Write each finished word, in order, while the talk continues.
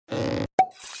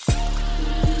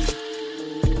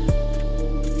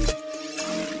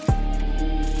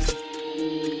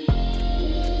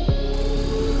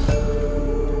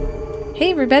Hey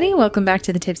everybody, welcome back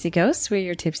to the Tipsy Ghosts. We're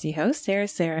your tipsy hosts,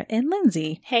 Sarah, and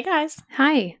Lindsay. Hey guys.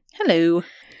 Hi. Hello.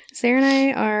 Sarah and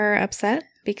I are upset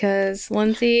because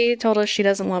Lindsay told us she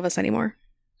doesn't love us anymore.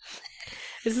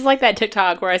 This is like that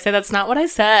TikTok where I say that's not what I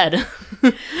said.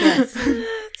 Yes.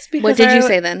 What did you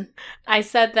say then? I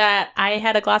said that I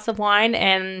had a glass of wine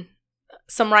and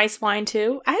some rice wine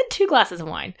too. I had 2 glasses of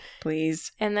wine.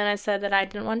 Please. And then I said that I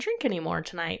didn't want to drink anymore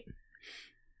tonight.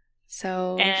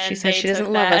 So And she says she doesn't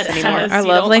took love us that anymore. as Our you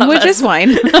love don't language love is us. wine.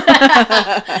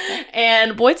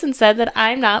 And Boydson said that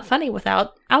I'm not funny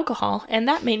without alcohol. And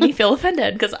that made me feel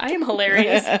offended because I am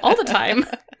hilarious all the time.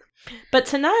 But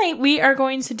tonight we are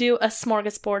going to do a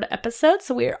smorgasbord episode.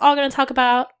 So we're all going to talk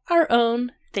about our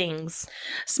own things.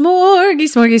 Smorgy,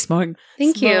 smorgy, smorg.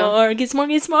 Thank you. Smorgy,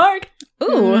 smorgy, smorg.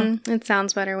 Ooh. It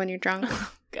sounds better when you're drunk.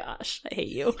 Gosh, I hate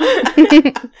you.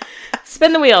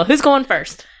 Spin the wheel. Who's going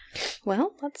first?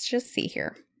 Well, let's just see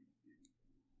here.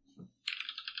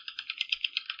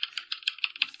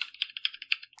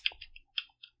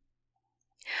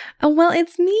 Oh, well,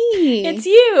 it's me. It's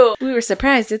you. We were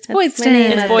surprised. It's That's my Boydston.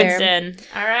 name. It's There. Boydston.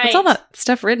 All right. What's all that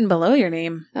stuff written below your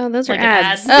name? Oh, those Like are an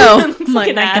ads. ad. Oh, It's my like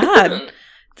an ad. God.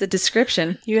 It's a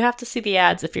description. You have to see the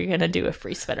ads if you're going to do a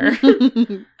free spinner.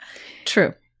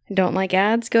 True. Don't like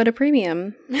ads? Go to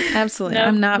premium. Absolutely. Nope,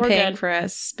 I'm not we're paying good. for a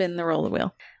spin the roller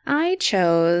wheel. I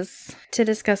chose to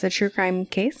discuss a true crime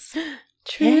case.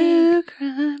 True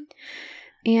crime.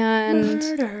 And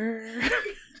Murder.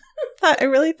 I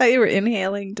really thought you were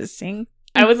inhaling to sing.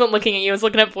 I wasn't looking at you. I was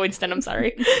looking at Boydston. I'm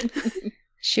sorry.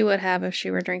 she would have if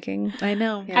she were drinking. I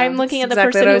know. Yeah. I'm looking at the That's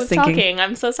exactly person what I who was was thinking. talking.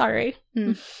 I'm so sorry.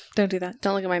 Don't do that.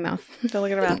 Don't look at my mouth. Don't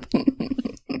look at her mouth.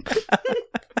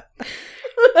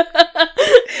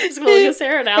 Just going to look at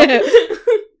Sarah now.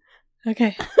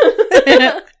 Okay.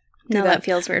 No, that. that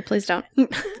feels weird. Please don't.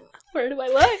 Where do I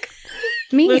look?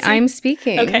 Me, Lucy? I'm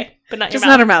speaking. Okay, but not Just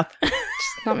your not her mouth. mouth.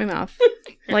 Just not my mouth.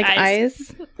 Your Like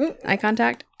eyes. Eye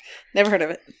contact. Never heard of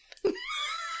it.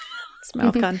 It's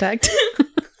mouth contact.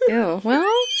 Ew.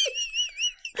 Well,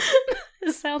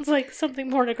 This sounds like something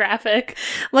pornographic.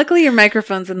 Luckily, your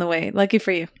microphone's in the way. Lucky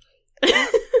for you.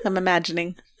 I'm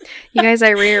imagining. you guys, I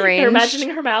rearranged. You're imagining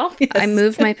her mouth? I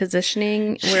moved my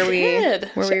positioning where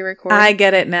we record. I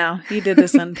get it now. You did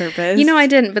this on purpose. You know I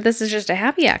didn't, but this is just a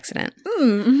happy accident.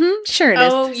 Sure it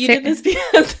is. Oh, you Sa- did this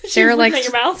because she Sarah was looking likes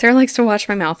at your mouth? Sarah likes to watch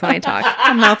my mouth when I talk.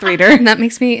 I'm a mouth reader. And that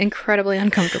makes me incredibly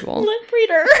uncomfortable. Lip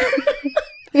reader.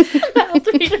 Mouth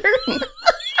reader.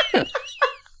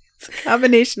 It's a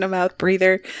combination of mouth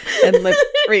breather and lip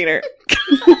reader.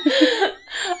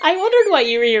 I wondered why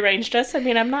you rearranged us. I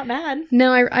mean, I'm not mad.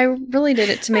 No, I really did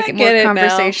it to make I it more get it now.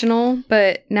 conversational,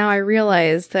 but now I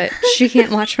realize that she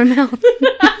can't watch my mouth.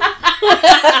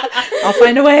 I'll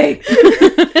find a way.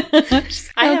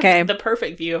 I Okay. have the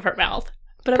perfect view of her mouth,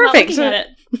 but I'm Perfect. not looking at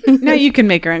it. Now you can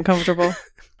make her uncomfortable.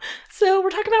 So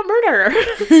we're talking about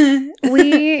murder.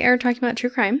 We are talking about true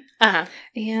crime, Uh-huh.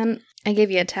 and I gave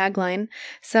you a tagline.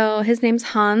 So his name's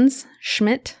Hans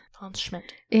Schmidt, Hans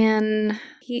Schmidt. and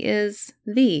he is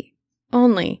the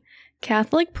only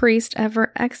Catholic priest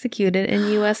ever executed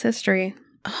in U.S. history.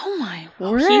 Oh my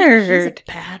Oh, word. he's a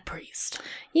bad priest.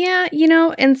 Yeah,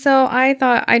 and so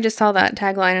I just saw that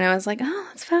tagline and I was like, oh,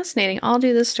 that's fascinating. I'll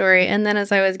do this story. And then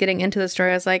as I was getting into the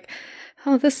story, I was like,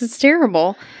 oh, this is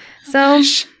terrible. So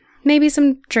Gosh. maybe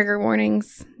some trigger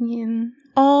warnings. Yeah.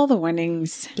 All the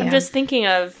warnings. Yeah. I'm just thinking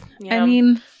of, I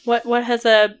mean, what has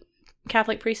a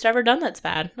Catholic priest ever done that's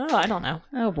bad? Oh, I don't know.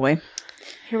 oh boy.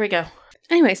 Here we go.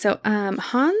 Anyway, so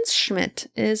Hans Schmidt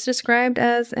is described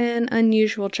as an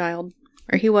unusual child.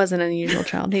 Or he was an unusual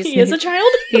child. He is a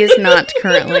child? He is not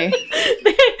currently.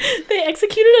 they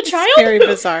executed a child? Very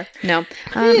bizarre. No.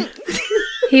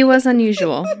 He was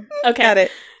unusual. Okay. Got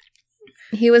it.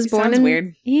 He was born Sounds in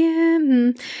weird.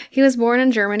 Yeah, he was born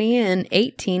in Germany in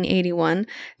 1881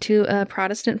 to a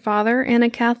Protestant father and a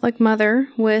Catholic mother,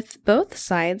 with both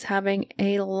sides having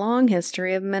a long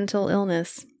history of mental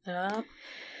illness.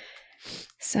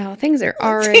 So things are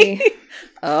already.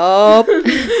 Oh.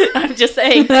 I'm just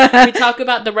saying. We talk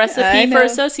about the I recipe know. for a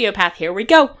sociopath. Here we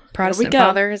go. Protestant go.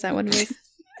 father, is that what it is?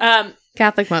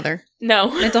 Catholic mother. No.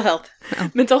 Mental health.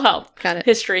 Mental health. Got it.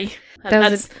 History.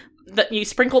 That was That you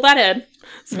sprinkle that in.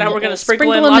 So now we're going to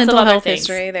sprinkle in in lots mental of other health things.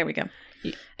 history. There we go.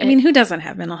 I mean, who doesn't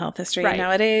have mental health history Right.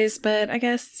 nowadays? But I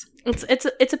guess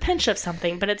It's a pinch of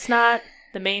something, but it's not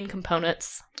the main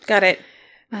components. got it.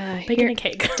 Bacon here, and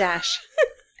cake. Dash.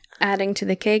 adding to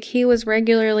the cake, he was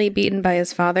regularly beaten by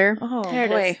his father, Oh There it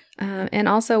boy. is. and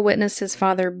also witnessed his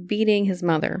father beating his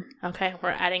mother. Okay, we're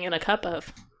adding in a cup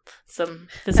of some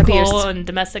Abuse. physical and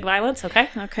domestic violence. Okay.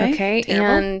 Okay,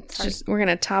 Terrible. and we're going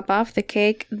to top off the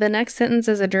cake. The next sentence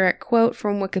is a direct quote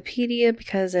from Wikipedia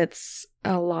because it's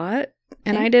a lot,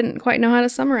 and I didn't quite know how to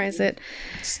summarize it.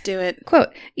 Let's do it. Quote,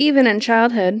 even in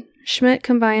childhood, Schmidt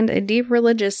combined a deep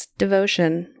religious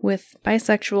devotion with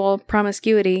bisexual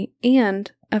promiscuity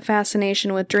and a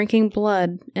fascination with drinking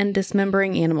blood and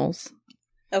dismembering animals.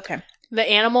 Okay. The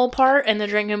animal part and the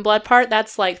drinking blood part,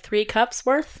 that's like 3 cups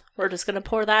worth. We're just going to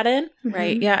pour that in.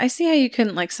 Right. Yeah. I see how you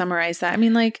couldn't like summarize that. I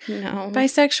mean, like No.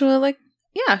 bisexual, like,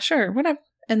 yeah, sure, whatever.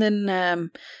 And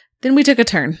then we took a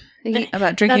turn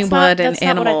about drinking blood and that's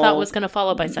animal. not what I thought was going to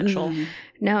follow bisexual. Mm.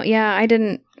 No, yeah, I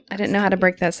didn't know how to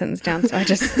break that sentence down, so I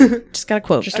just Just got a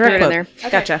quote. Just threw it in there. Okay.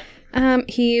 Gotcha.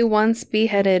 He once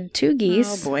beheaded 2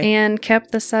 geese Oh, boy. and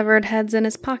kept the severed heads in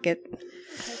his pocket.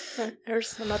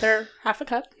 There's another half a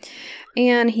cup.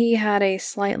 And he had a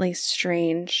slightly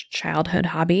strange childhood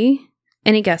hobby.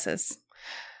 Any guesses?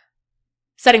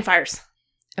 Setting fires.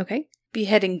 Okay.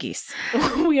 Beheading geese.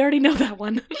 We already know that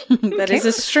one. That is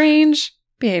a strange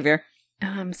behavior.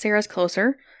 Sarah's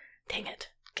closer. Dang it.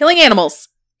 Killing animals.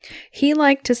 He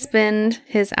liked to spend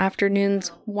his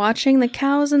afternoons watching the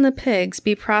cows and the pigs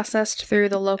be processed through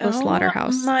the local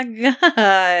slaughterhouse. Oh my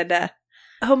god.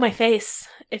 Oh, my face.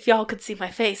 If y'all could see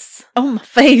my face. Oh my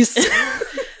face.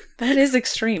 That is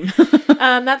extreme.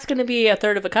 That's going to be a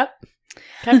third of a cup.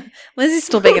 Okay. Lizzie's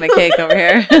still baking a cake over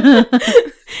here.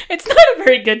 It's not a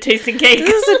very good tasting cake.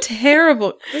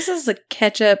 This is a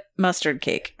ketchup mustard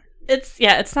cake. It's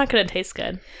not going to taste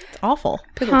good. It's awful.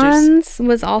 Pickle juice. Hans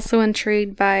was also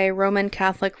intrigued by Roman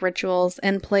Catholic rituals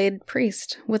and played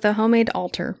priest with a homemade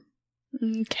altar.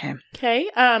 Okay. Okay.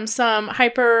 Some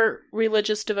hyper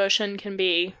religious devotion can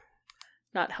be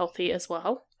not healthy as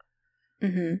well.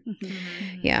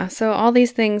 Yeah, so all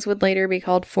these things would later be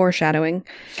called foreshadowing.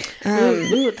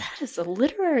 Ooh, that is a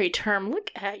literary term.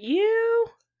 Look at you.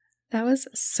 That was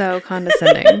so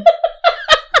condescending.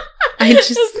 I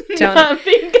just don't. Not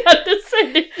being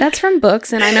condescending. That's from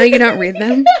books, and I know you don't read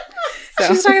them. So.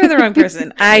 She's talking to the wrong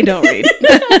person. I don't read.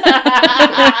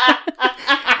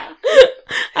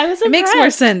 I was impressed. It makes more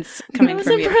sense coming I was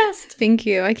from you. impressed. Thank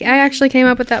you. I actually came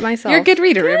up with that myself. You're a good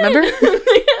reader, remember? Yes.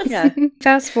 Yeah.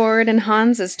 Fast forward, and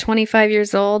Hans is 25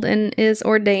 years old and is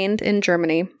ordained in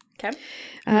Germany.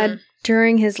 Okay.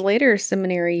 During his later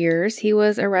seminary years, he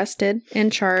was arrested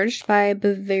and charged by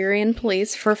Bavarian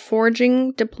police for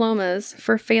forging diplomas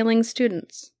for failing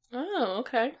students. Oh,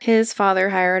 okay. His father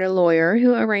hired a lawyer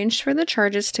who arranged for the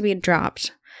charges to be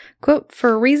dropped, quote,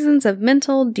 for reasons of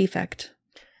mental defect.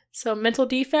 So mental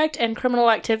defect and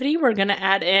criminal activity, we're going to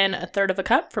add in a third of a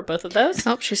cup for both of those.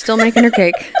 Oh, she's still making her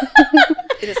cake.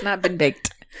 It has not been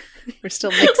baked. We're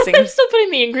still mixing. We're still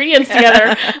putting the ingredients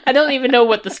together. I don't even know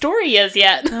what the story is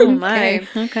yet. Oh my.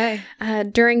 Okay.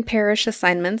 During parish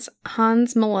assignments,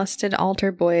 Hans molested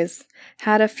altar boys,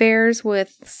 had affairs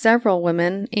with several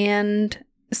women, and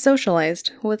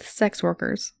socialized with sex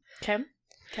workers. Okay.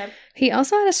 He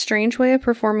also had a strange way of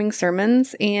performing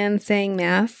sermons and saying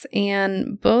mass,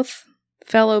 and both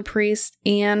fellow priests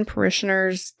and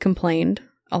parishioners complained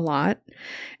a lot.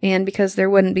 And because there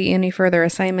wouldn't be any further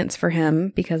assignments for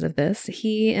him because of this,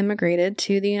 he immigrated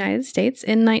to the United States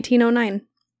in 1909.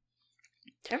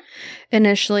 Okay.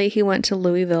 Initially, he went to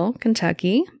Louisville,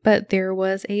 Kentucky, but there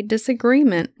was a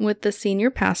disagreement with the senior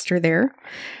pastor there,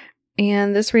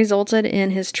 and this resulted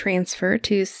in his transfer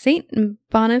to St.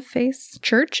 Boniface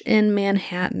Church in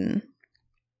Manhattan.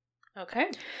 Okay.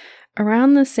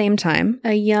 Around the same time,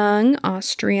 a young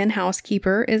Austrian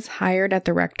housekeeper is hired at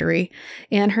the rectory,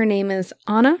 and her name is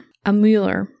Anna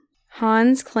Müller.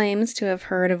 Hans claims to have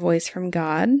heard a voice from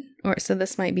God, so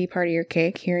this might be part of your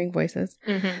cake, hearing voices.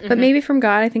 But maybe from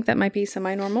God, I think that might be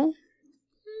semi-normal.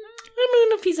 I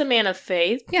mean, if he's a man of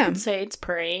faith, Yeah. you could say it's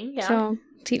praying. Yeah. So,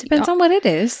 Depends on what it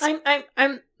is.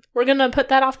 We're going to put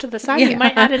that off to the side. Yeah. You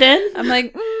might add it in. I'm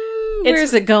like,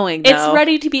 where's it going, though? It's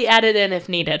ready to be added in if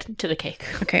needed to the cake.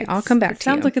 Okay, I'll come back to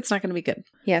Sounds you. like it's not going to be good.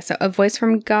 Yeah, so a voice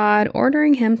from God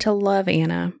ordering him to love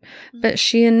Anna, but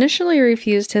she initially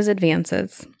refused his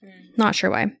advances. Not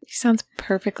sure why. He sounds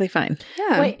perfectly fine.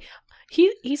 Yeah. Wait,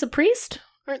 he's a priest?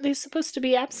 Aren't they supposed to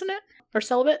be abstinent or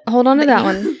celibate? Hold on to that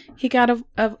one. He got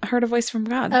heard a voice from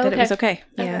God that it was okay.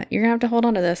 Yeah, you're going to have to hold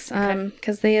on to this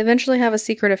because they eventually have a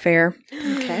secret affair.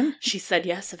 Okay. She said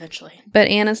yes eventually. But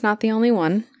Anna's not the only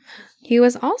one. He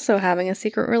was also having a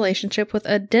secret relationship with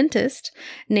a dentist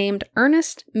named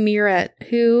Ernest Muret,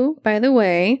 who, by the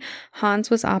way, Hans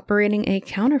was operating a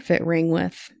counterfeit ring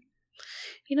with.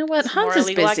 You know what? Some Hans more is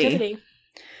illegal busy. activity.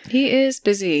 He is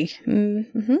busy.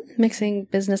 Mixing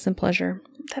business and pleasure.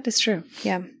 That is true.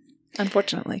 Yeah.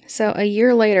 Unfortunately. So a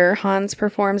year later, Hans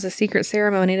performs a secret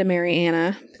ceremony to marry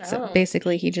Anna. So Oh.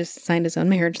 basically, he just signed his own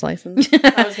marriage license.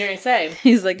 I was going to say.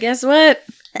 He's like, guess what?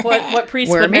 What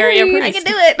priest We're would marry a married. priest?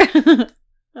 I can do it.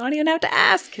 I don't even have to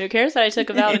ask. Who cares that I took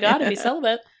a vow to God to be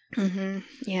celibate?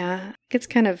 Yeah. It's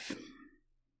kind of...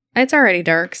 It's already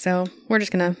dark, so we're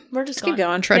just going We're just Keep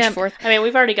going. trudge Yeah, forth. I mean,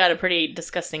 we've already got a pretty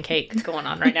disgusting cake going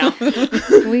on right now.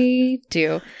 We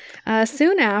do.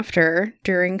 Soon after,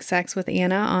 during sex with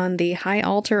Anna on the high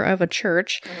altar of a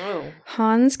church, Oh.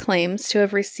 Hans claims to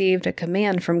have received a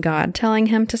command from God telling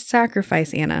him to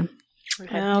sacrifice Anna.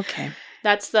 Okay.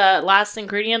 That's the last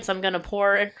ingredients I'm going to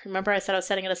pour. Remember I said I was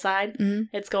setting it aside? Mhm.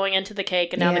 It's going into the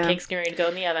cake, and now Yeah. the cake's getting ready to go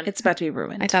in the oven. It's about to be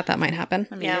ruined. I thought that might happen.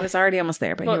 I mean, Yeah. it was already almost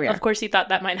there, but Well, here we are. of course you thought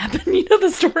that might happen. You know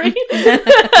the story.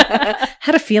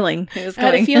 Had a feeling it was I had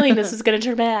coming. a feeling this was going to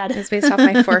turn bad. It's based off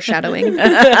my foreshadowing.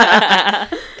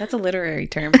 That's a literary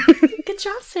term. Good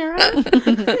job, Sarah.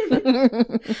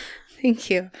 Thank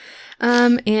you.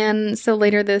 And so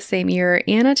later this same year,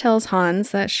 Anna tells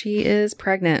Hans that she is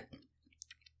pregnant.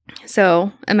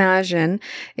 So imagine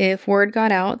if word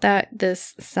got out that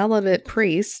this celibate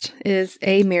priest is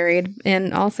married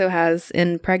and also has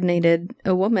impregnated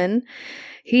a woman.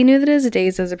 He knew that his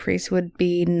days as a priest would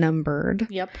be numbered.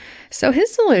 Yep. So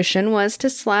his solution was to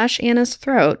slash Anna's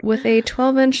throat with a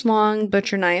 12-inch long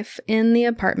butcher knife in the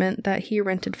apartment that he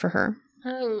rented for her.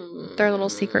 Oh. Their little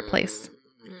secret place.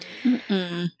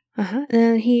 Mm-mm.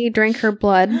 And he drank her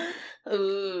blood,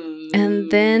 Ooh.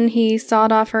 and then he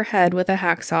sawed off her head with a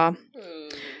hacksaw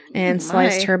and Oh,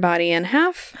 sliced my. her body in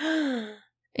half,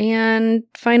 and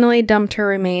finally dumped her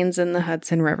remains in the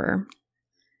Hudson River.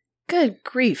 Good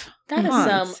grief. That is some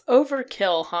Hans.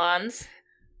 overkill, Hans.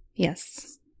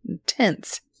 Yes.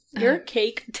 Intense. Your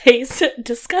cake tastes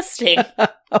disgusting.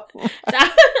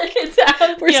 It's out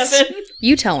of the We're s- oven.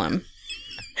 You tell him.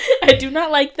 I do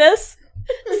not like this.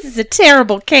 This is a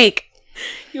terrible cake.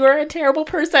 You are a terrible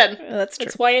person. That's true.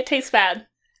 That's why it tastes bad.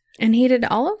 And he did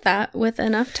all of that with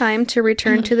enough time to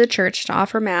return to the church to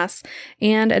offer Mass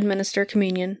and administer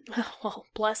communion. Oh, well,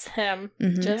 bless him.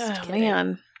 Mhm. Just Oh, kidding.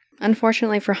 man.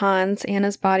 Unfortunately for Hans,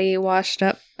 Anna's body washed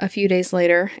up a few days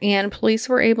later, and police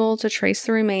were able to trace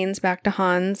the remains back to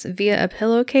Hans via a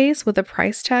pillowcase with a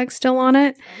price tag still on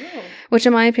it, Oh, which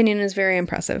in my opinion is very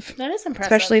impressive, that is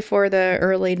impressive. especially for the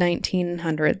early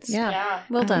 1900s. Yeah.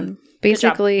 Well done.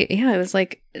 Basically, yeah, it was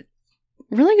like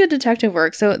really good detective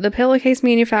work. So the pillowcase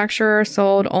manufacturer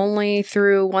sold only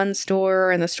through one store,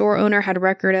 and the store owner had a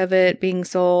record of it being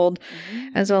sold,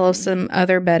 as well as some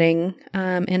other bedding,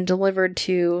 and delivered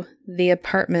to the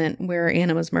apartment where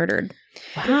Anna was murdered.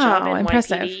 Good job, Wow,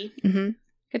 impressive. NYPD. hmm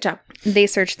Good job. They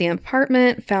searched the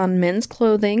apartment, found men's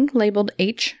clothing labeled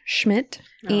H. Schmidt,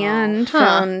 and Huh.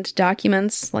 found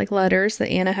documents like letters that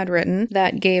Anna had written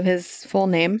that gave his full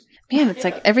name. Man, it's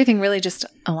like everything really just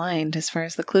aligned as far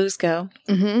as the clues go.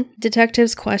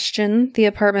 Detectives questioned the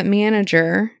apartment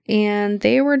manager, and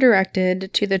they were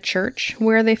directed to the church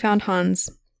where they found Hans.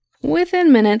 Within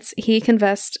minutes, he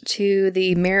confessed to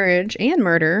the marriage and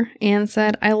murder and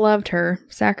said, "I loved her.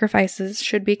 Sacrifices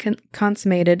should be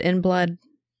consummated in blood."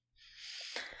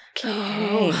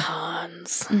 Oh,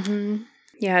 Hans.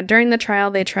 Yeah, during the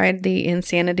trial, they tried the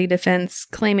insanity defense,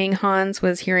 claiming Hans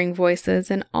was hearing voices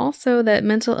and also that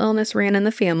mental illness ran in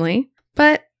the family.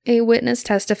 But a witness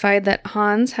testified that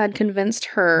Hans had convinced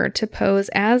her to pose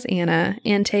as Anna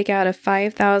and take out a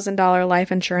 $5,000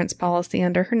 life insurance policy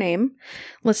under her name,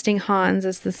 listing Hans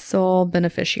as the sole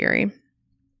beneficiary.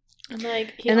 And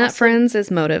like, And that, friends, is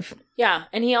motive. Yeah,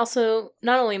 and he also,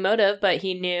 not only motive, but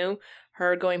he knew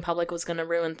her going public was going to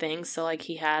ruin things, so like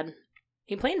he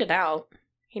planned it out.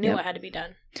 He knew Yep. what had to be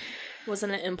done. It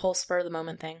wasn't an impulse spur of the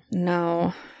moment thing.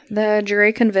 No. The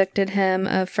jury convicted him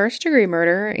of first-degree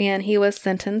murder, and he was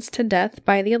sentenced to death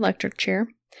by the electric chair.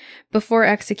 Before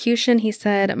execution, he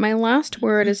said, "My last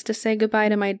word is to say goodbye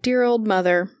to my dear old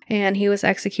mother." And he was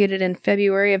executed in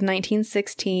February of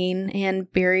 1916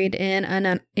 and buried in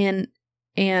an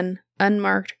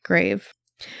unmarked grave.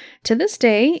 To this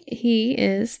day, he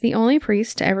is the only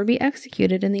priest to ever be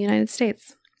executed in the United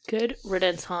States. Good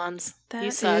riddance, Hans. That You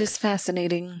suck. is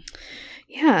fascinating.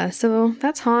 Yeah, so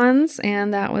that's Hans,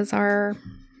 and that was our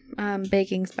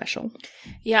baking special.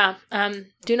 Yeah,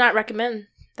 do not recommend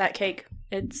that cake.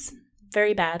 It's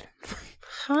very bad.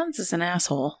 Hans is an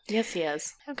asshole. Yes, he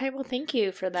is. Okay, well, thank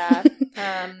you for that.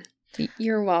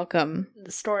 You're welcome.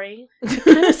 The story.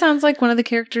 Kind of sounds like one of the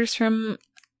characters from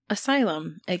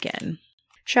Asylum again.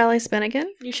 Shall I spin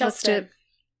again? You shall Let's do spin.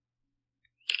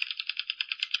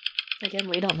 Again,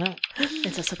 we don't know.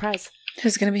 It's a surprise.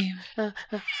 Who's going to be?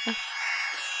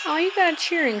 Oh, you got a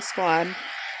cheering squad.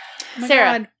 Oh my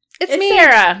Sarah, God. It's me.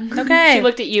 Sarah. Okay. She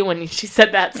looked at you when she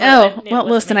said that. So Oh, well,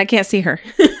 listen, I can't see her.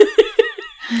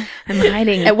 I'm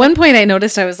hiding. At one point, I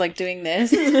noticed I was like doing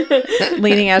this,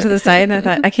 leaning out to the side, and I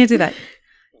thought, I can't do that.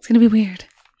 It's going to be weird.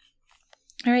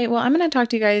 All right, well, I'm going to talk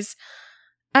to you guys.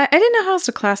 I didn't know how else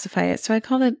to classify it, so I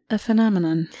called it a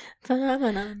phenomenon.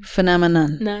 Phenomenon.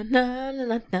 Phenomenon. Na, na, na,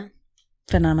 na, na.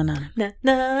 Phenomenon. Na,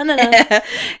 na, na, na.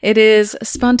 It is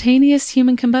spontaneous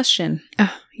human combustion.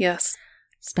 Oh, yes.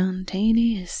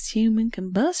 Spontaneous human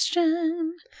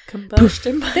combustion.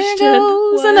 Combustion. There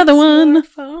goes another one.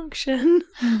 Function.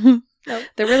 Nope.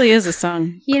 There really is a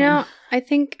song. You know, I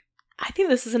think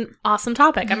this is an awesome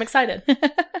topic. I'm excited.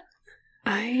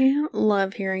 I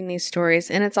love hearing these stories.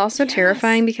 And it's also Yes.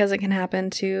 terrifying because it can happen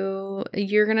to,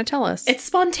 you're going to tell us. It's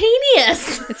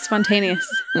spontaneous. It's spontaneous.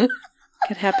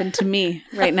 Could happen to me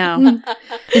right now in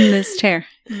this chair.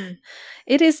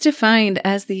 It is defined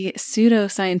as the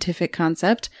pseudoscientific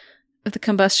concept of the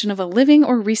combustion of a living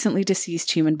or recently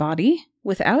deceased human body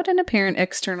without an apparent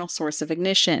external source of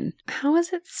ignition. How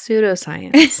is it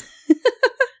pseudoscience?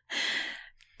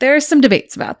 There are some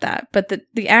debates about that, but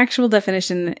the actual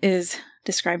definition is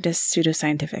described as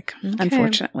pseudoscientific,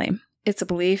 unfortunately. It's a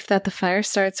belief that the fire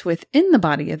starts within the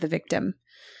body of the victim,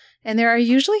 and there are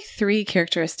usually 3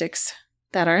 characteristics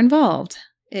that are involved.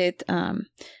 Can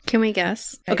we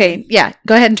guess? Okay, yeah,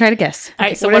 go ahead and try to guess. All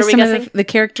right, so what what are are we some guessing? of the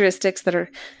characteristics that are,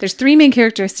 there's 3 main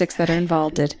characteristics that are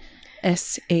involved at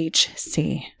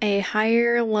SHC. A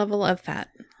higher level of fat.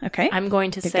 Okay, I'm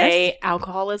going to Good say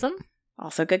alcoholism.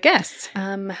 also good guess.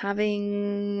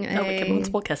 Having Oh, we can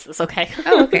multiple guesses. Okay.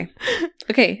 Oh, okay.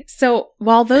 Okay, so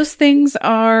while those things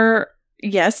are,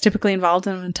 yes, typically involved,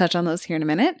 and I'm going to touch on those here in a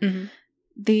minute, Mhm.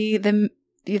 the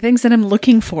things that I'm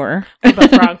looking for, We're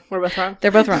both wrong. We're both wrong.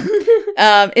 they're both wrong.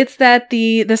 It's that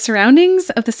the surroundings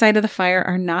of the site of the fire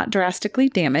are not drastically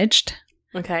damaged.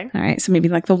 Okay. All right, so maybe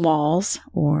like the walls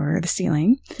or the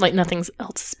ceiling. Like nothing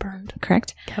else is burned.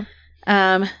 Correct. Okay.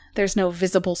 There's no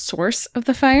visible source of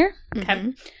the fire,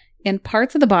 Okay. and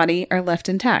parts of the body are left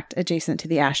intact adjacent to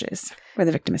the ashes where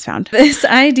the victim is found. This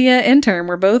idea and term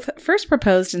were both first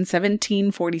proposed in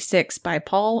 1746 by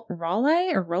Paul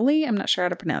Rowley, I'm not sure how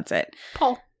to pronounce it.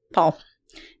 Paul.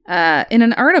 In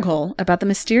an article about the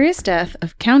mysterious death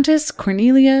of Countess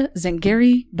Cornelia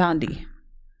Zangari Bondi.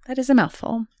 That is a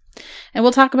mouthful. And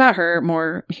we'll talk about her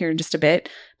more here in just a bit,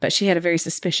 but she had a very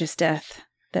suspicious death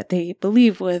that they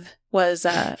believe was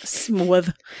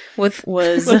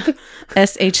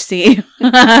SHC.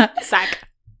 Sack.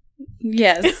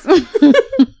 Yes.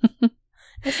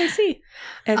 SAC.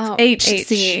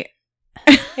 It's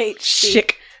HC.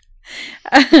 Chick.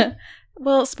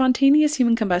 Well, spontaneous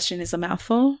human combustion is a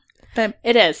mouthful, but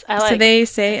It is. I like so they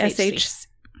say FHC. SH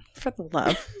for the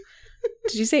love.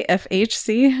 Did you say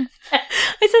FHC?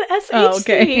 I said SHC. Oh,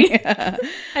 okay.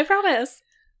 I promise.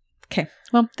 Okay.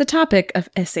 Well, the topic of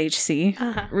SHC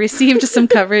Uh-huh. received some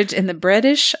coverage in the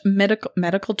British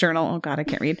Medical Journal. Oh God, I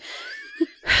can't read.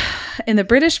 In the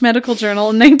British Medical Journal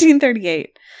in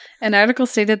 1938, an article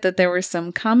stated that there were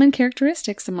some common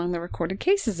characteristics among the recorded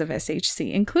cases of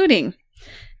SHC, including,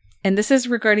 and this is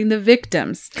regarding the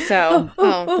victims. So,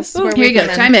 This is where here we you go. come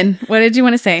in. Chime in. What did you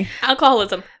want to say?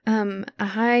 Alcoholism. A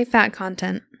high fat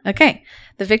content. Okay.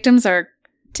 The victims are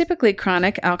typically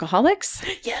chronic alcoholics.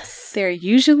 Yes. They're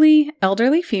usually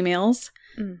elderly females.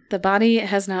 Mm. The body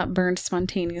has not burned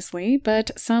spontaneously,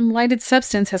 but some lighted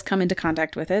substance has come into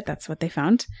contact with it. That's what they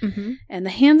found. Mm-hmm. And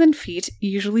the hands and feet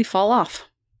usually fall off.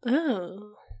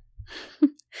 Oh.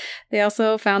 They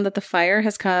also found that the fire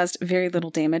has caused very little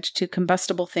damage to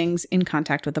combustible things in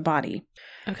contact with the body.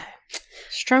 Okay.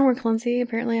 Strong work, Lindsay.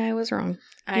 Apparently I was wrong.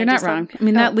 You're not wrong. I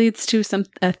mean, that leads to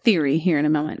a theory here in a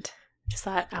moment. Just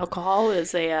thought alcohol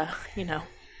is a,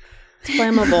 It's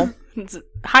flammable. it's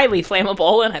highly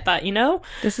flammable. And I thought,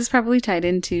 This is probably tied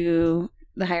into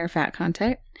the higher fat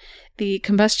content. The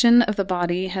combustion of the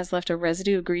body has left a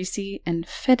residue of greasy and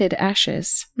fetid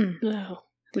ashes, no.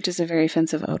 which is a very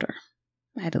offensive odor.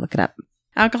 I had to look it up.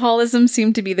 Alcoholism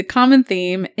seemed to be the common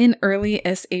theme in early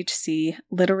SHC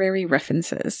literary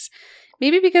references.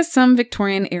 Maybe because some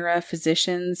Victorian-era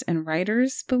physicians and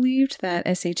writers believed that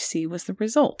SHC was the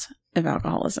result of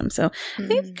alcoholism. So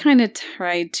they've kind of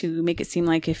tried to make it seem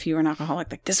like if you were an alcoholic,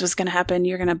 like this was going to happen,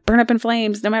 you're going to burn up in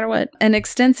flames no matter what. An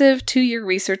extensive 2-year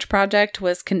research project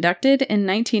was conducted in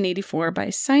 1984 by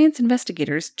science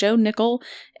investigators Joe Nickel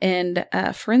and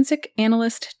forensic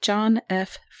analyst John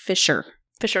F. Fisher.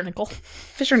 Fisher Nickel.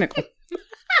 Fisher Nickel.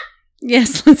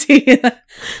 Yes, let's see.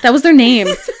 That was their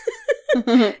names.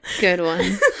 Good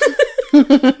one.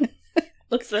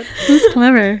 Looks good. Who's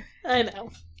clever? I know.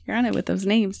 You're on it with those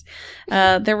names.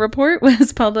 Their report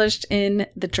was published in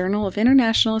the Journal of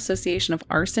International Association of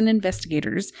Arson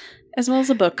Investigators, as well as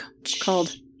a book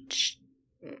called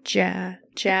Jai?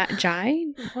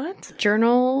 What?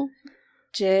 Journal?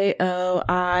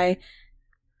 JOIAOA.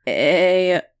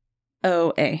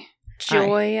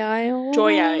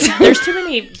 Joy. There's too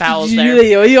many vowels there.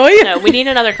 No, we need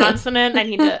another consonant. I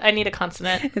need a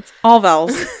consonant. It's all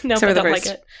vowels. No, Except I for the don't like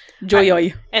first. it.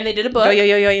 Joy. And they did a book.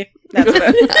 Joy. That's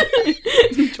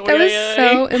what That was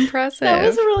so impressive. That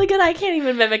was really good. I can't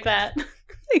even mimic that.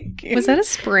 Thank you. Was that a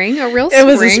spring? A real spring? It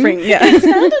was a spring, yeah. It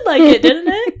sounded like it, didn't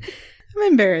it? I'm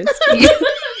embarrassed.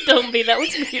 Don't be. That was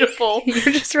beautiful.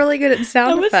 You're just really good at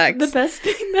sound That was effects. the best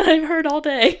thing that I've heard all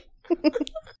day.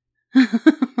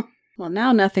 Well,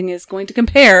 now nothing is going to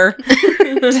compare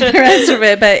to the rest of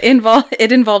it, but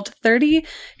it involved 30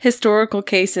 historical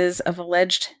cases of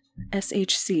alleged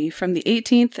SHC from the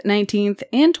 18th, 19th,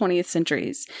 and 20th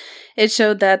centuries. It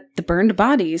showed that the burned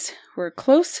bodies were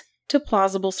close to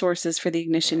plausible sources for the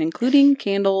ignition, including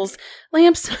candles,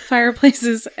 lamps,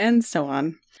 fireplaces, and so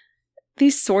on.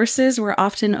 These sources were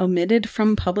often omitted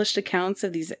from published accounts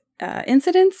of these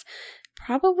incidents,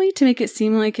 probably to make it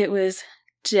seem like it was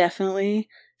definitely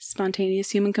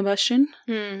spontaneous human combustion.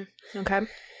 Okay.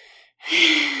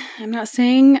 I'm not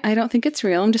saying I don't think it's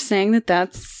real. I'm just saying that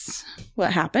that's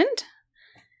what happened.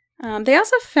 They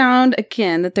also found,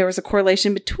 again, that there was a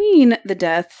correlation between the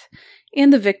death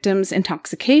and the victim's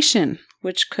intoxication,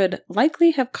 which could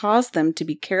likely have caused them to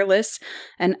be careless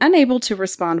and unable to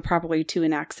respond properly to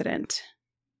an accident.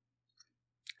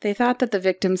 They thought that the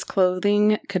victim's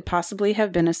clothing could possibly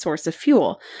have been a source of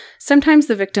fuel. Sometimes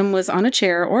the victim was on a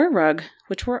chair or a rug,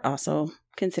 which were also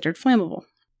considered flammable.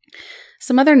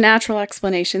 Some other natural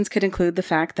explanations could include the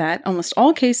fact that almost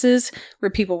all cases were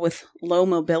people with low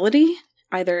mobility,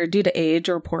 either due to age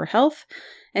or poor health,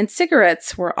 and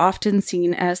cigarettes were often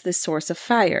seen as the source of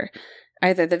fire.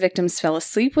 Either the victims fell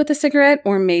asleep with a cigarette,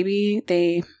 or maybe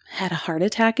they had a heart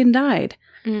attack and died.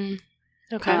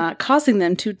 Okay. Causing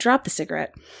them to drop the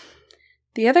cigarette.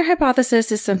 The other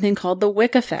hypothesis is something called the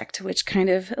wick effect, which kind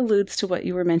of alludes to what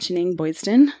you were mentioning,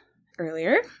 Boydston,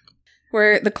 earlier,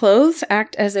 where the clothes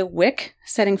act as a wick,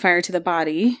 setting fire to the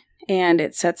body, and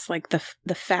it sets like the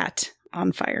fat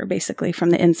on fire, basically, from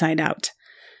the inside out.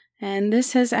 And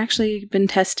this has actually been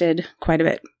tested quite a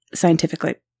bit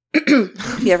scientifically.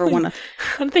 If you ever want to...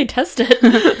 How did they test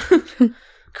it?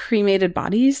 Cremated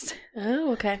bodies.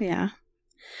 Oh, okay. Yeah.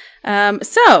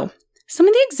 So, some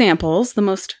of the examples,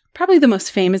 probably the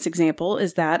most famous example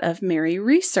is that of Mary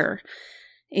Reeser.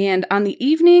 And on the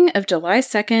evening of July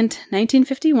 2nd,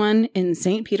 1951, in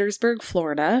St. Petersburg,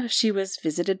 Florida, she was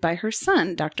visited by her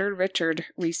son, Dr. Richard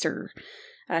Reeser.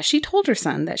 She told her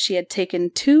son that she had taken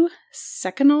 2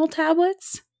 Seconal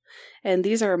tablets, and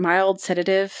these are mild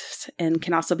sedatives and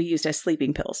can also be used as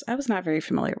sleeping pills. I was not very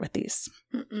familiar with these.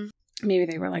 Maybe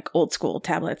they were like old school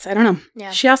tablets. I don't know.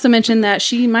 Yeah. She also mentioned that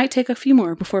she might take a few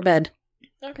more before bed.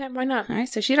 Okay, why not? All right,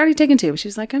 so she'd already taken 2, but she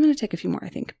was like, I'm going to take a few more, I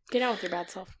think. Get out with your bad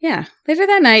self. Yeah. Later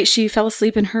that night, she fell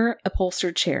asleep in her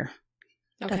upholstered chair.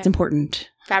 Okay. That's important.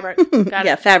 Fabric. Got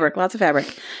Yeah, it. fabric. Lots of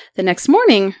fabric. The next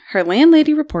morning, her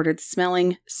landlady reported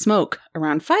smelling smoke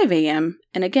around 5 a.m.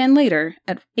 and again later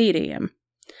at 8 a.m.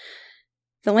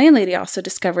 The landlady also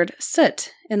discovered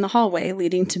soot in the hallway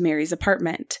leading to Mary's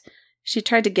apartment. She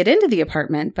tried to get into the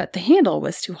apartment, but the handle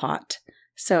was too hot.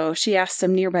 So she asked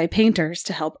some nearby painters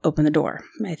to help open the door.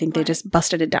 I think they just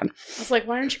busted it down. I was like,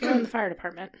 why aren't you going in the fire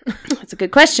department? That's a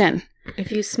good question.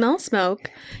 If you smell smoke,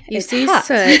 you It's see hot.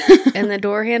 soot, and the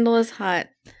door handle is hot,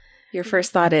 Your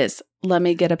first thought is, let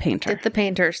me get a painter. get the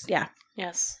painters. Yeah,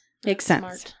 Yes. makes That's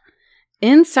sense. smart.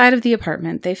 Inside of the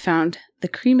apartment, they found the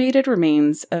cremated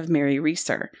remains of Mary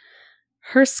Reeser.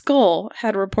 Her skull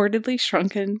had reportedly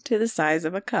shrunken to the size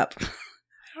of a cup. I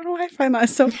don't know why I find that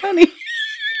so funny.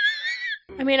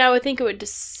 I mean, I would think it would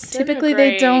disintegrate. Typically,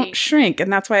 they don't shrink,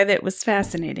 and that's why it was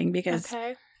fascinating, because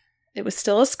Okay. it was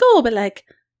still a skull, but like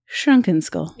shrunken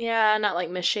skull. Yeah, not like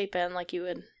misshapen like you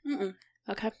would. Mm-mm.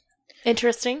 Okay.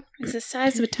 Interesting. It's the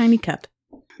size of a tiny cup.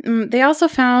 They also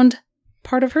found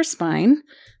part of her spine,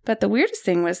 but the weirdest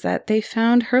thing was that they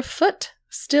found her foot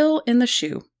still in the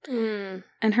shoe,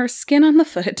 and her skin on the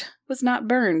foot was not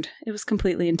burned. It was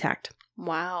completely intact.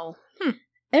 Wow.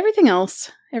 Everything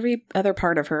else, every other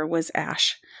part of her was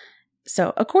ash.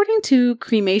 So, according to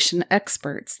cremation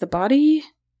experts, the body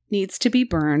needs to be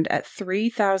burned at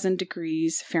 3,000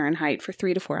 degrees Fahrenheit for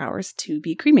 3 to 4 hours to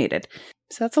be cremated.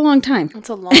 So that's a long time. That's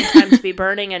a long time to be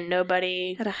burning and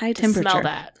nobody At a high to temperature. smell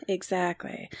that.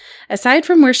 Exactly. Aside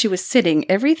from where she was sitting,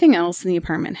 everything else in the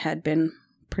apartment had been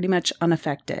pretty much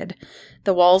unaffected.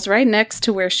 The walls right next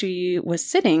to where she was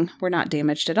sitting were not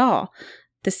damaged at all.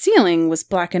 The ceiling was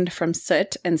blackened from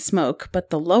soot and smoke,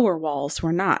 but the lower walls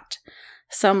were not.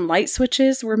 Some light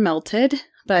switches were melted,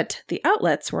 but the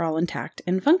outlets were all intact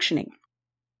and functioning.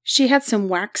 She had some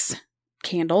wax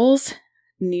candles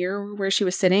near where she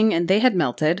was sitting, and they had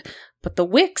melted, but the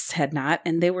wicks had not,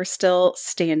 and they were still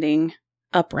standing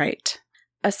upright.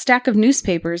 A stack of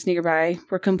newspapers nearby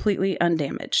were completely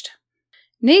undamaged.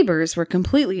 Neighbors were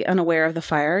completely unaware of the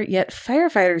fire, yet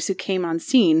firefighters who came on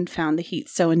scene found the heat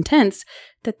so intense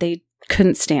that they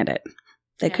couldn't stand it.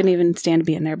 They couldn't even stand to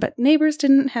be in there, but neighbors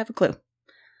didn't have a clue.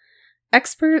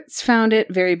 Experts found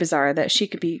it very bizarre that she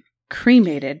could be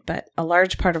cremated, but a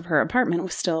large part of her apartment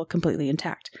was still completely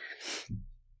intact.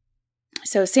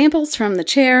 So samples from the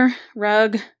chair,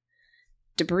 rug,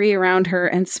 debris around her,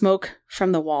 and smoke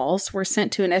from the walls were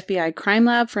sent to an FBI crime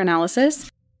lab for analysis,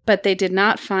 but they did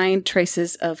not find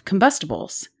traces of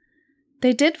combustibles.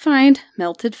 They did find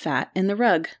melted fat in the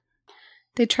rug.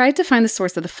 They tried to find the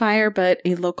source of the fire, but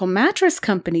a local mattress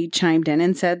company chimed in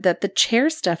and said that the chair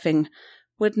stuffing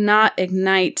would not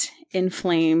ignite in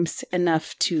flames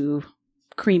enough to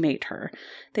cremate her.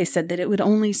 They said that it would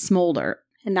only smolder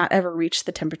and not ever reach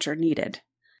the temperature needed.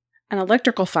 An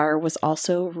electrical fire was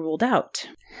also ruled out.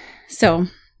 So,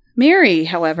 Mary,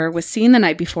 however, was seen the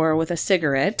night before with a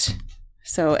cigarette.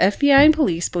 So, FBI and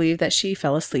police believe that she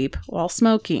fell asleep while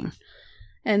smoking.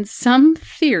 And some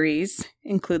theories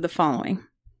include the following.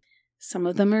 Some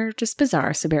of them are just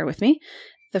bizarre, so bear with me.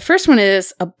 The first one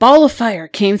is a ball of fire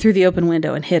came through the open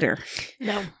window and hit her.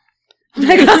 No. Oh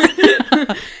my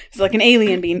God. It's like an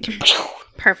alien beam.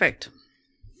 Perfect.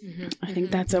 Mm-hmm. I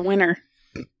think that's a winner.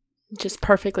 Just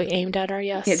perfectly aimed at her,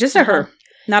 yes. Yeah, just at her,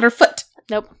 not her foot.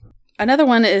 Nope. Another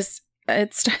one is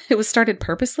it was started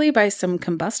purposely by some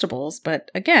combustibles,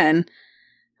 but again,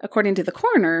 according to the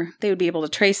coroner, they would be able to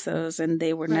trace those, and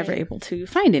they were never able to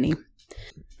find any.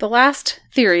 The last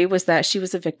theory was that she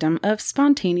was a victim of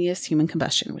spontaneous human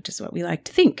combustion, which is what we like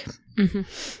to think. Mm-hmm.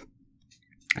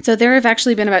 So there have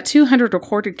actually been about 200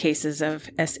 recorded cases of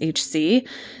SHC.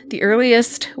 The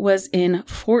earliest was in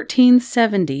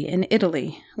 1470 in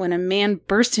Italy, when a man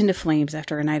burst into flames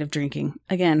after a night of drinking.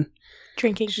 Again,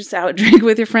 Drinking. just out drinking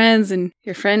with your friends, and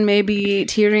your friend may be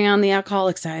teetering on the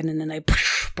alcoholic side, and then they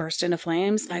burst into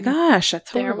flames. My gosh,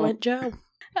 that's horrible. There went Joe.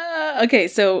 Okay,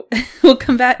 so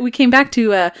we came back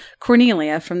to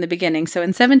Cornelia from the beginning. So in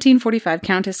 1745,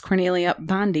 Countess Cornelia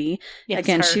Bondi,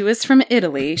 again, she was from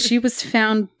Italy. She was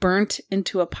found burnt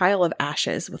into a pile of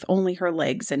ashes with only her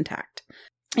legs intact.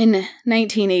 In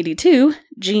 1982,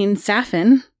 Jean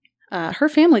Saffin, her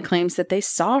family claims that they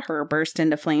saw her burst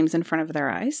into flames in front of their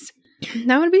eyes.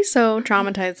 That would be so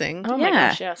traumatizing. Oh my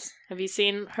gosh, yes. Have you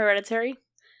seen Hereditary?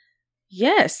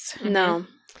 Yes. Mm-hmm. No.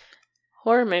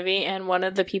 Horror movie, and one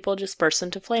of the people just burst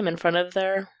into flame in front of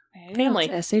their family.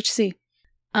 It's SHC.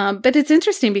 But it's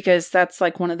interesting because that's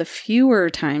like one of the fewer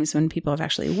times when people have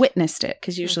actually witnessed it,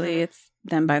 because usually it's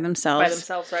them by themselves. By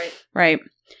themselves, right. Right.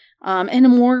 And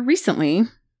more recently,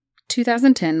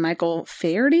 2010, Michael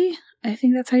Faherty, I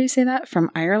think that's how you say that,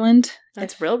 from Ireland.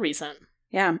 That's real recent.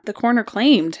 Yeah. The coroner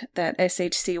claimed that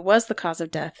SHC was the cause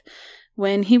of death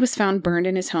when he was found burned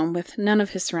in his home with none of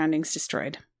his surroundings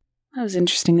destroyed. That was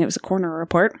interesting. It was a coroner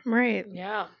report. Right.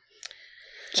 Yeah.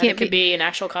 Can't it could be an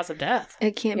actual cause of death.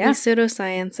 It can't be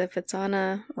pseudoscience if it's on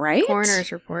a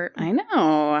coroner's report. I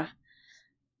know.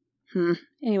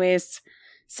 Anyways,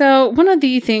 so one of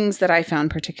the things that I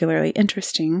found particularly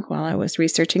interesting while I was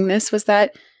researching this was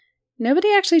that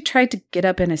nobody actually tried to get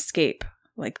up and escape.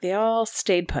 Like, they all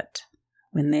stayed put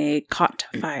when they caught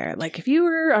fire. Like, if you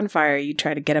were on fire, you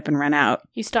try to get up and run out.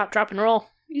 You stop, drop, and roll.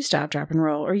 You stop, drop, and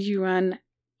roll. Or you run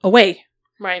away.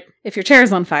 Right. If your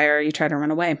chair's on fire, you try to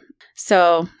run away.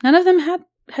 So none of them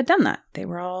had done that. They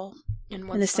were all in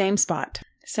the same spot.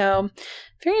 So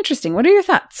very interesting. What are your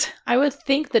thoughts? I would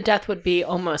think the death would be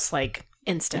almost like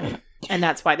instant. And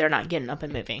that's why they're not getting up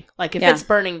and moving. Like, if it's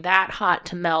burning that hot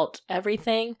to melt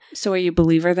everything. So are you a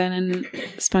believer then in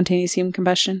spontaneous human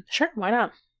combustion? Sure. Why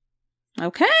not?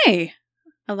 Okay.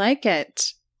 I like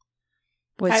it.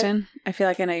 Wisdom, I feel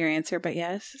like I know your answer, but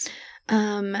yes.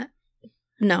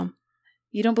 No.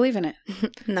 You don't believe in it?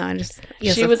 No, I just...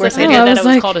 Yes, she was offended that it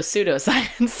was called a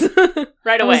pseudoscience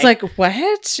right away. I was like,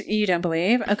 what? You don't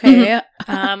believe? Okay.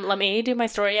 Let me do my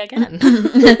story again.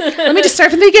 Let me just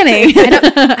start from the beginning.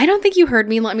 I don't think you heard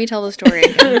me. Let me tell the story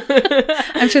again.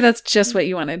 I'm sure that's just what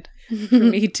you wanted, for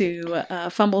me to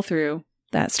fumble through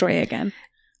that story again.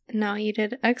 No, you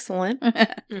did excellent.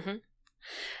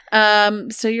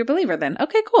 So you're a believer then.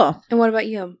 Okay, cool. And what about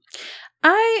you?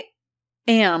 I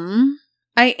am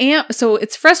I am. So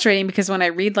it's frustrating because when I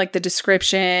read like the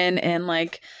description and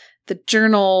like the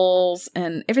journals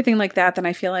and everything like that, then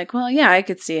I feel like, well, yeah, I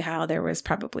could see how there was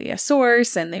probably a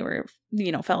source and they were,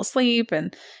 fell asleep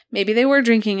and maybe they were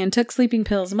drinking and took sleeping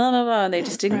pills, blah, blah, blah. And they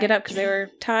just didn't get up because they were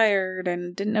tired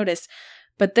and didn't notice.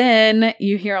 But then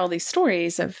you hear all these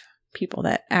stories of people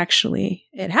that actually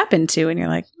it happened to, and you're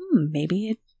like,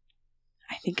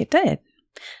 I think it did.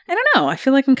 I don't know. I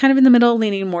feel like I'm kind of in the middle,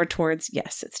 leaning more towards,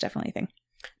 yes, it's definitely a thing.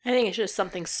 I think it's just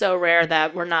something so rare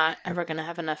that we're not ever going to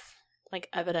have enough like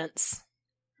evidence.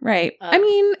 Right. I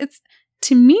mean,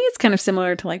 to me, it's kind of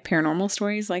similar to like paranormal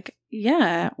stories. Like,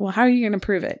 yeah, well, how are you going to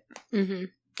prove it? Mm-hmm.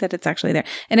 That it's actually there?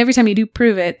 And every time you do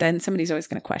prove it, then somebody's always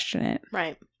going to question it.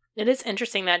 Right. It is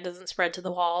interesting that it doesn't spread to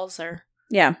the walls or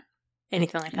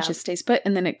anything like that. It just stays put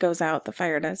and then it goes out. The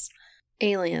fire does.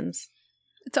 Aliens.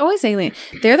 It's always alien.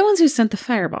 They're the ones who sent the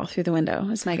fireball through the window,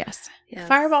 is my guess. Yes.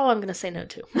 Fireball, I'm going to say no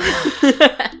to.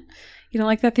 You don't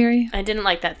like that theory? I didn't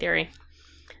like that theory.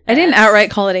 I didn't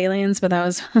outright call it aliens, but that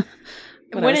was what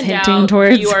when I was in hinting doubt,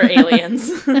 towards. You are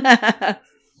aliens.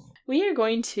 We are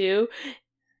going to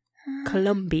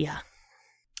Colombia.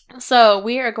 So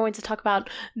we are going to talk about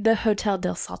the Hotel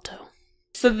del Salto.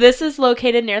 So this is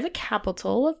located near the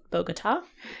capital of Bogota.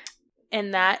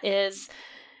 And that is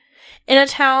in a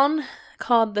town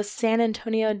called the San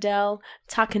Antonio del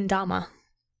Tacandama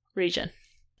region.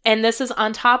 And this is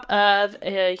on top of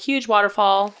a huge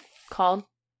waterfall called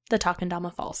the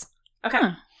Tacandama Falls. Okay.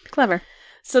 Huh, clever.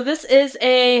 So this is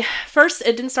first,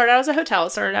 it didn't start out as a hotel. It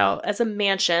started out as a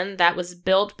mansion that was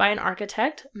built by an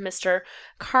architect, Mr.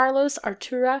 Carlos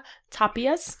Arturo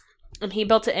Tapias. And he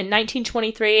built it in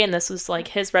 1923, and this was like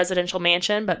his residential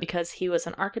mansion, but because he was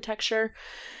an architecture,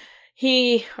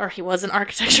 he was an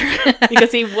architecture,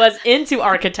 because he was into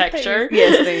architecture.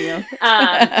 Yes, there you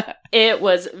go. It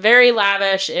was very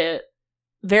lavish,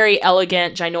 very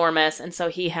elegant, ginormous, and so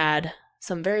he had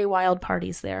some very wild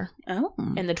parties there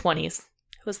in the 20s.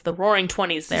 It was the roaring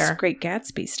 20s there. This is Great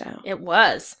Gatsby style. It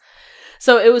was.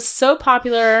 So it was so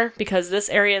popular because this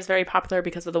area is very popular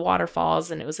because of the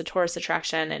waterfalls, and it was a tourist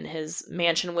attraction, and his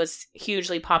mansion was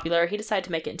hugely popular. He decided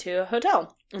to make it into a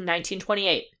hotel in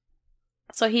 1928.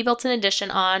 So he built an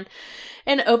addition on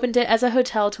and opened it as a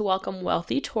hotel to welcome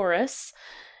wealthy tourists.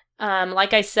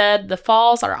 Like I said, the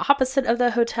falls are opposite of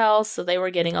the hotel, so they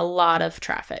were getting a lot of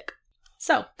traffic.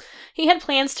 So he had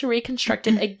plans to reconstruct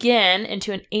it again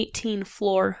into an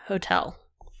 18-floor hotel,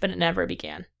 but it never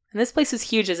began. And this place is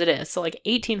huge as it is, so like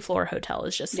 18-floor hotel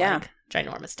is just like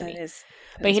ginormous to me.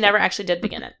 But he never actually did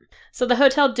begin it. So the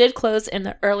hotel did close in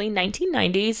the early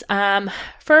 1990s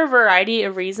for a variety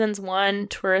of reasons. One,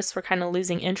 tourists were kind of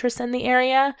losing interest in the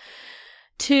area.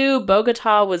 Two,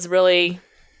 Bogota was really,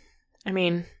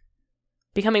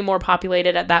 becoming more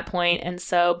populated at that point. And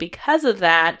so because of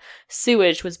that,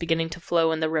 sewage was beginning to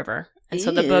flow in the river. And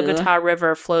so the Bogota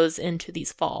River flows into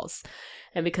these falls.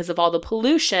 And because of all the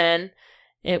pollution,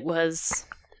 it was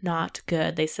not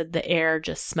good. They said the air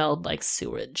just smelled like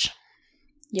sewage.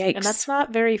 Yikes. And that's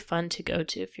not very fun to go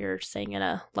to if you're staying in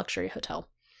a luxury hotel.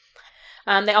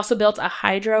 They also built a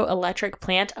hydroelectric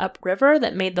plant upriver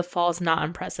that made the falls not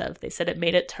impressive. They said it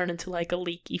made it turn into like a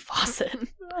leaky faucet.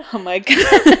 Oh my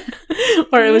God.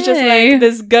 Or it was just like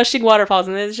this gushing waterfalls,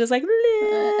 and it's just like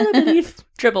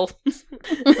dribble.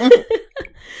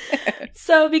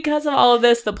 So because of all of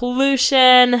this, the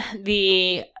pollution,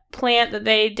 the plant that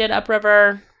they did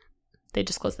upriver, they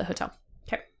just closed the hotel.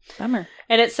 Okay. Bummer.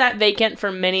 And it sat vacant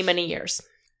for many, many years.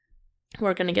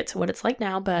 We're going to get to what it's like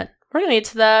now, but we're going to get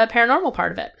to the paranormal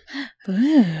part of it.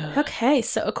 Ooh. Okay,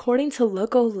 so according to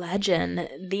local legend,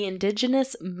 the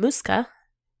indigenous Muisca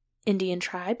Indian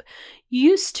tribe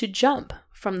used to jump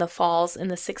from the falls in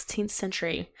the 16th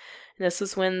century. And this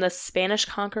was when the Spanish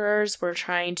conquerors were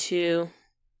trying to...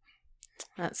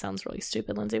 That sounds really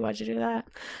stupid, Lindsay. Why'd you do that?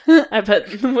 I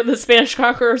put when the Spanish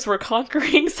conquerors were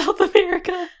conquering South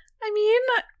America.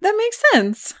 That makes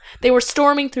sense. They were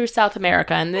storming through South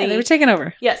America, and they were taking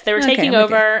over. Yes, they were taking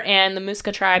over, and the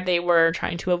Muisca tribe, they were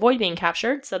trying to avoid being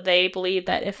captured, so they believed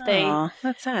that if they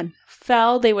that's sad.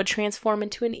 fell, they would transform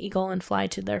into an eagle and fly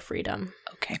to their freedom.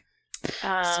 Okay.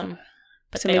 But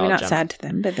so they maybe all not jumped. sad to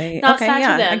them, but they... Not okay, sad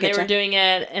yeah, to them. I get They were doing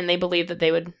it, and they believed that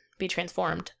they would be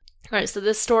transformed. All right, so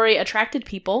this story attracted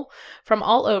people from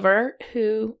all over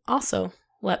who also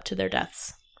leapt to their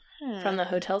deaths from the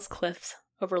hotel's cliffs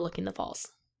overlooking the falls.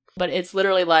 But it's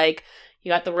literally like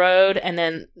you got the road, and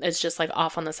then it's just like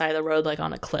off on the side of the road, like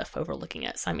on a cliff overlooking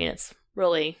it. So it's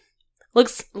really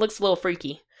looks a little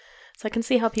freaky. So I can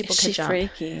see how people could jump.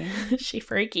 Freaky. She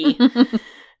freaky.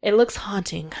 It looks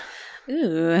haunting.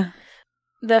 Ooh.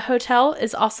 The hotel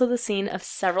is also the scene of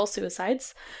several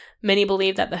suicides. Many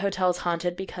believe that the hotel is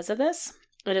haunted because of this.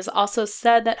 It is also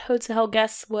said that hotel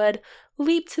guests would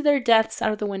leap to their deaths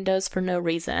out of the windows for no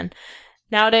reason.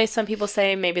 Nowadays, some people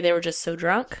say maybe they were just so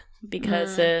drunk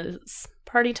because it's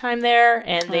party time there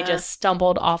and they just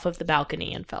stumbled off of the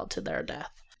balcony and fell to their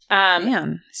death.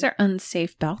 Man, these are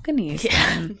unsafe balconies.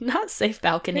 Yeah, not safe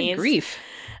balconies. Good grief.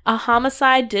 A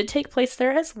homicide did take place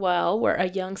there as well, where a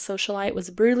young socialite was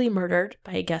brutally murdered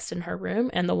by a guest in her room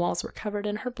and the walls were covered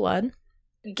in her blood.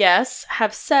 Guests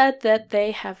have said that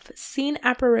they have seen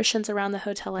apparitions around the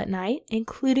hotel at night,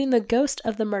 including the ghost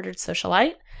of the murdered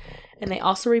socialite, and they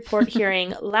also report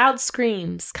hearing loud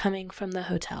screams coming from the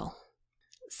hotel.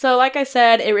 So, like I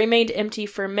said, it remained empty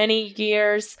for many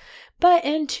years, but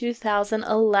in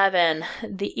 2011,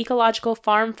 the Ecological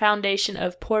Farm Foundation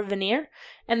of Porvenir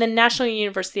and the National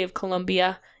University of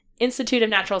Columbia Institute of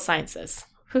Natural Sciences,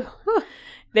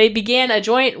 they began a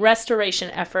joint restoration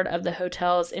effort of the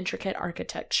hotel's intricate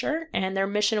architecture, and their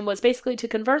mission was basically to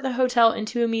convert the hotel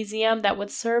into a museum that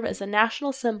would serve as a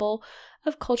national symbol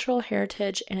of cultural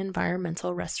heritage and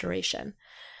environmental restoration.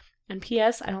 And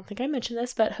P.S., I don't think I mentioned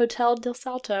this, but Hotel del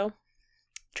Salto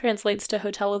translates to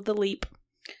Hotel of the Leap.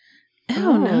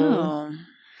 Oh, no.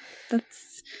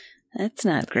 That's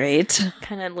not great.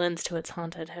 Kind of lends to its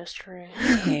haunted history.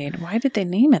 Wait, why did they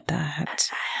name it that?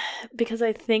 Because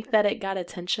I think that it got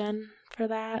attention for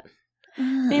that. I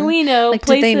mean, we know like,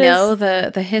 places... did they know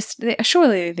the history?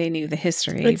 Surely they knew the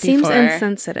history. It seems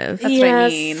insensitive. That's what I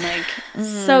mean. Like,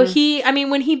 So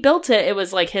when he built it, it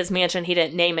was like his mansion. He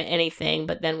didn't name it anything,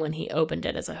 but then when he opened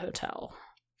it as a hotel.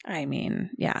 I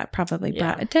mean, yeah, it probably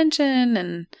brought attention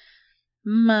and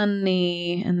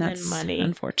money, and that's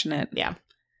unfortunate. Yeah.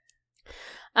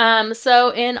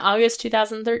 So in August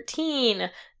 2013,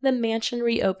 the mansion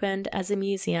reopened as a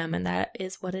museum, and that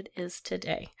is what it is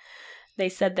today. They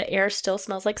said the air still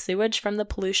smells like sewage from the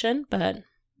pollution, but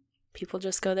people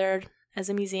just go there as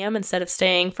a museum instead of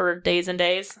staying for days and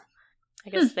days. I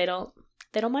guess they don't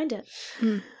mind it.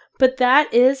 But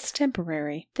that is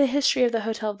temporary. The history of the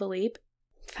Hotel of the Leap.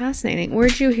 Fascinating.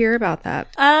 Where'd you hear about that?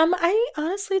 I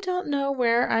honestly don't know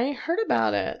where I heard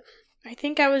about it. I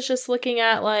think I was just looking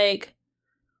at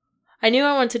I knew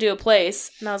I wanted to do a place,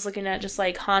 and I was looking at just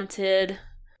haunted,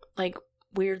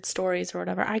 weird stories or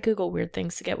whatever. I Google weird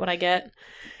things to get what I get.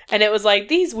 And it was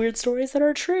these weird stories that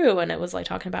are true. And it was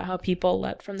talking about how people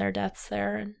leapt from their deaths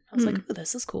there. And I was oh,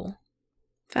 this is cool.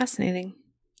 Fascinating.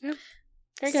 Yep.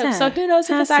 Very good. So who knows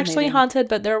if it's actually haunted,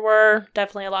 but there were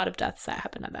definitely a lot of deaths that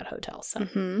happened at that hotel. So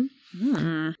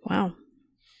Wow.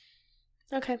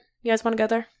 Okay. You guys want to go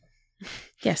there?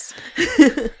 Yes.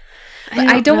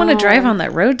 I don't want to drive on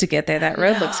that road to get there. That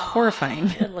road looks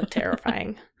horrifying. It looked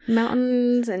terrifying.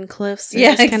 Mountains and cliffs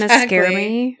just kind of scare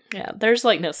me. Yeah, there's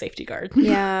no safety guard.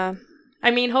 Yeah. I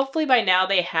mean, hopefully by now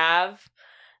they have.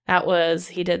 That was,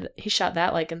 he shot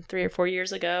that in 3 or 4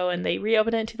 years ago, and they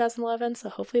reopened it in 2011, so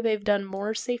hopefully they've done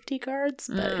more safety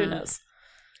guards, but who knows.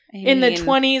 In the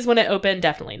 20s when it opened,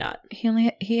 definitely not.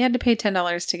 He had to pay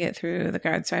 $10 to get through the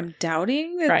guard, so I'm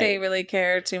doubting that they really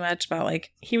care too much about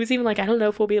He was even I don't know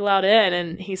if we'll be allowed in,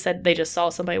 and he said they just saw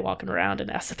somebody walking around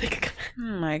and asked if they could come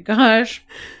in. Oh my gosh.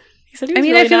 He said he was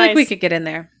really I feel nice. like we could get in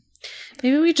there.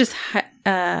 Maybe we just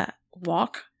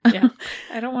walk. Yeah.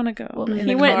 I don't want to go. Well,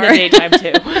 he went in the daytime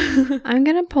too. I'm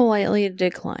going to politely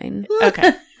decline.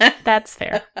 Okay. That's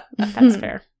fair. That's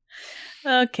fair.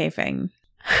 Okay, fine.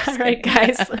 All right,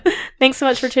 guys. Thanks so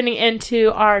much for tuning in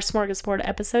to our Smorgasbord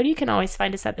episode. You can always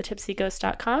find us at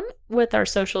thetipsyghost.com with our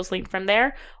socials linked from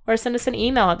there, or send us an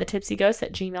email at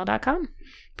thetipsyghost@gmail.com.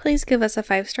 Please give us a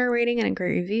 5-star rating and a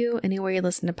great review anywhere you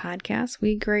listen to podcasts.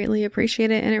 We greatly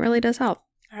appreciate it, and it really does help.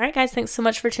 All right, guys. Thanks so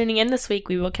much for tuning in this week.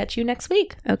 We will catch you next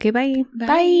week. Okay, bye.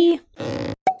 Bye.